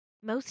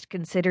Most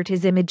considered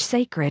his image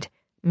sacred,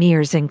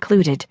 Mears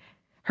included.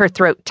 Her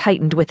throat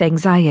tightened with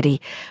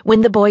anxiety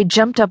when the boy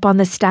jumped up on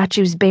the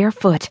statue's bare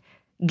foot.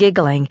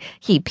 Giggling,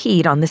 he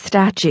peed on the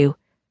statue.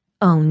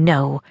 Oh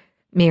no,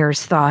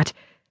 Mears thought.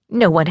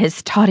 No one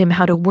has taught him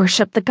how to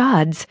worship the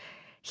gods.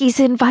 He's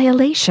in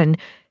violation.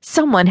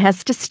 Someone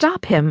has to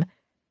stop him.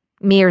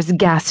 Mears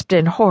gasped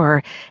in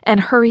horror and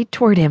hurried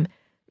toward him.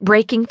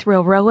 Breaking through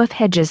a row of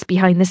hedges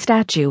behind the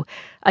statue,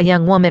 a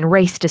young woman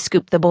raced to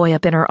scoop the boy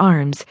up in her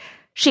arms.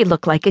 She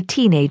looked like a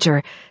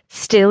teenager,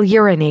 still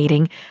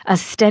urinating. A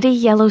steady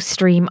yellow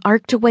stream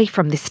arced away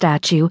from the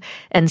statue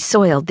and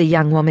soiled the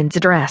young woman's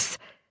dress.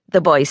 The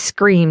boy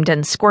screamed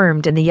and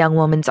squirmed in the young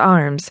woman's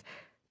arms.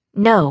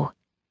 No,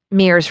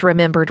 Mears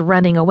remembered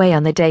running away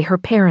on the day her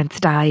parents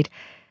died.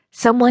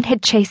 Someone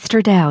had chased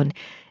her down,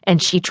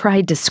 and she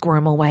tried to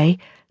squirm away,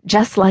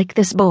 just like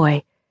this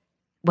boy.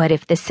 What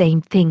if the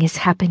same thing has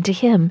happened to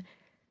him?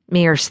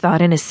 Mears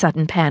thought in a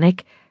sudden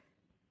panic.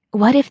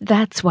 What if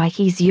that's why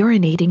he's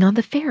urinating on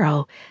the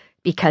pharaoh?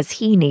 Because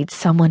he needs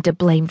someone to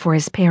blame for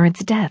his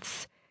parents'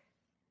 deaths.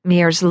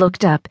 Mears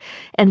looked up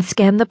and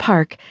scanned the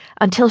park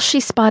until she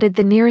spotted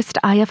the nearest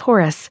Eye of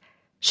Horus.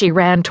 She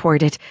ran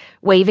toward it,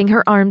 waving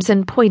her arms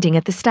and pointing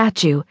at the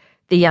statue,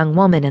 the young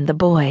woman and the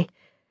boy.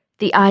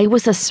 The eye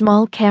was a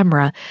small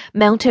camera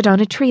mounted on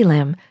a tree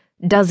limb.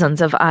 Dozens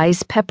of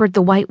eyes peppered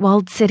the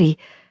white-walled city.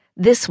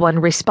 This one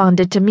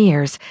responded to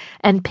Mears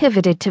and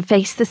pivoted to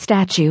face the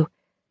statue.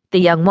 The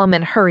young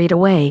woman hurried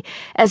away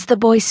as the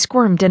boy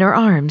squirmed in her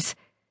arms.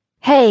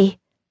 Hey!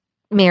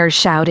 Mears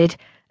shouted.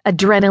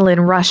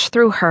 Adrenaline rushed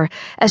through her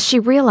as she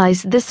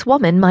realized this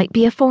woman might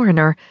be a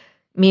foreigner.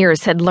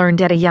 Mears had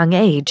learned at a young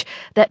age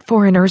that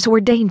foreigners were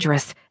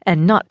dangerous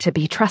and not to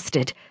be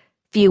trusted.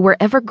 Few were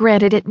ever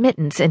granted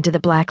admittance into the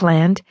Black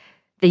Land.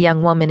 The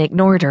young woman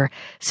ignored her,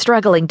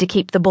 struggling to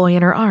keep the boy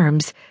in her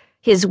arms.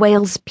 His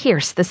wails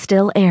pierced the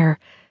still air.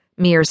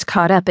 Mears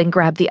caught up and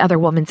grabbed the other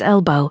woman's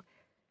elbow.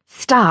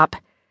 Stop!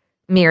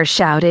 Mears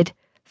shouted.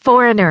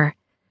 Foreigner!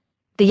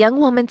 The young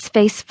woman's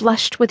face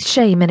flushed with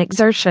shame and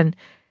exertion.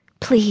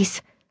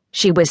 Please,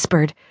 she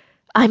whispered.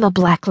 I'm a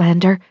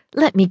Blacklander.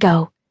 Let me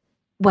go.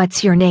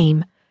 What's your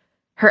name?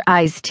 Her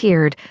eyes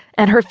teared,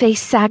 and her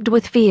face sagged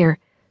with fear.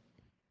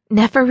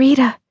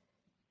 Neferita.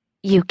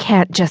 You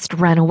can't just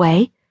run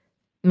away,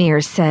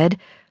 Mears said.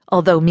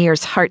 Although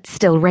Mears' heart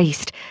still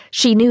raced,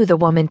 she knew the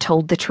woman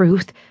told the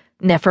truth.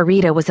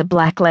 Neferita was a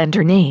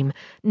Blacklander name,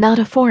 not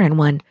a foreign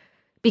one.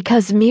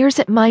 Because Mears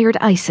admired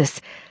Isis,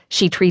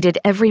 she treated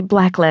every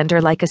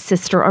Blacklander like a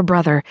sister or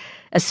brother,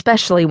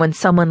 especially when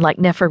someone like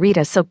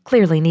Neferita so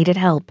clearly needed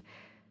help.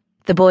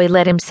 The boy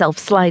let himself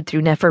slide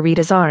through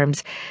Neferita's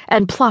arms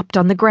and plopped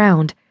on the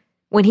ground.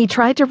 When he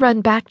tried to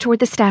run back toward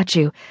the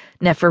statue,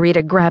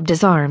 Neferita grabbed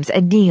his arms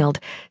and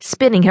kneeled,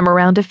 spinning him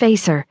around to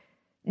face her.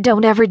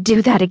 Don't ever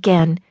do that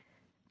again.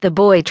 The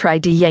boy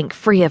tried to yank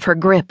free of her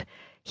grip.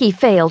 He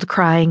failed,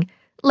 crying,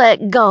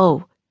 Let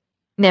go!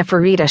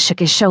 Neferita shook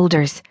his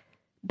shoulders.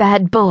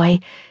 Bad boy,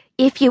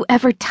 if you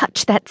ever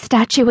touch that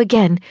statue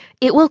again,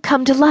 it will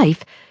come to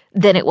life.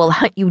 Then it will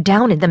hunt you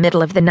down in the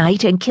middle of the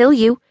night and kill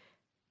you.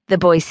 The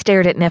boy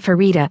stared at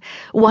Neferita,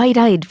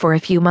 wide-eyed for a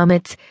few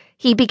moments.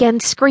 He began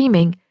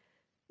screaming.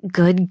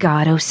 Good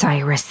God,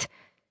 Osiris,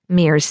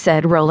 Mears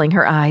said, rolling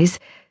her eyes.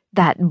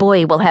 That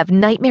boy will have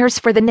nightmares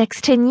for the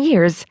next 10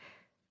 years.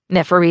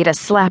 Neferita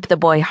slapped the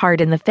boy hard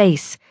in the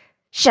face.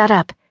 Shut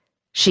up,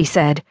 she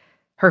said.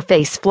 Her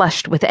face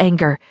flushed with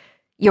anger.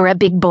 You're a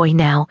big boy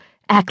now.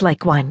 Act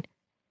like one.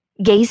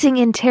 Gazing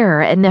in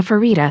terror at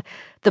Neferita,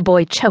 the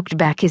boy choked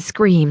back his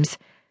screams.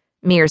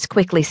 Mears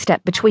quickly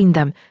stepped between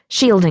them,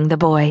 shielding the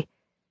boy.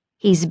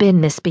 He's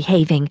been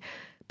misbehaving,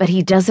 but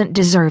he doesn't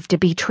deserve to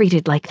be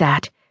treated like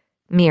that,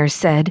 Mears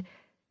said.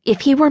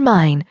 If he were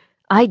mine,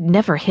 I'd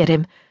never hit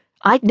him.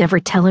 I'd never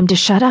tell him to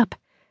shut up.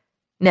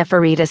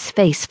 Neferita's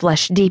face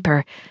flushed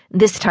deeper,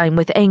 this time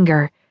with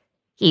anger.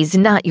 He's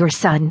not your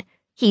son.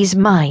 He's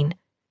mine.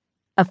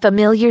 A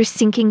familiar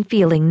sinking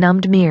feeling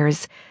numbed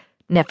Mears.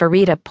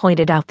 Neferita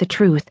pointed out the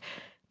truth.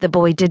 The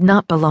boy did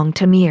not belong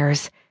to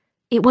Mears.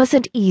 It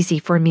wasn't easy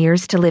for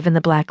Mears to live in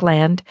the Black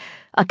Land,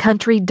 a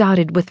country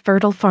dotted with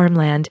fertile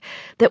farmland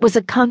that was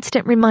a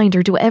constant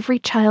reminder to every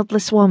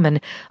childless woman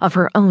of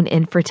her own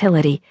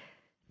infertility.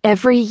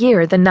 Every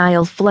year the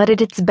Nile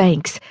flooded its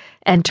banks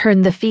and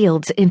turned the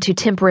fields into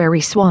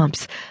temporary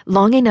swamps,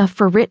 long enough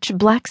for rich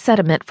black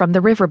sediment from the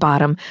river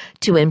bottom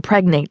to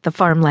impregnate the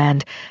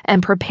farmland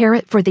and prepare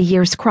it for the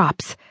year's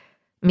crops.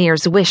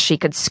 Mears wished she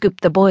could scoop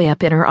the boy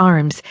up in her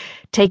arms,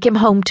 take him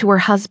home to her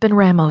husband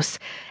Ramos,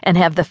 and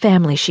have the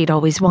family she'd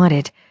always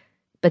wanted.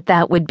 But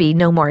that would be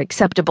no more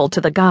acceptable to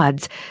the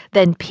gods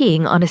than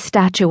peeing on a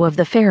statue of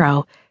the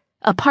pharaoh.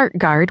 A park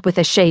guard with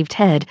a shaved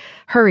head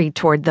hurried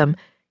toward them.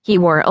 He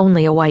wore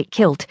only a white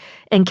kilt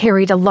and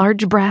carried a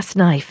large brass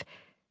knife.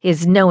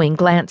 His knowing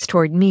glance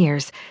toward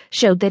Mears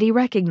showed that he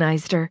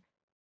recognized her.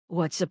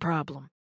 What's the problem?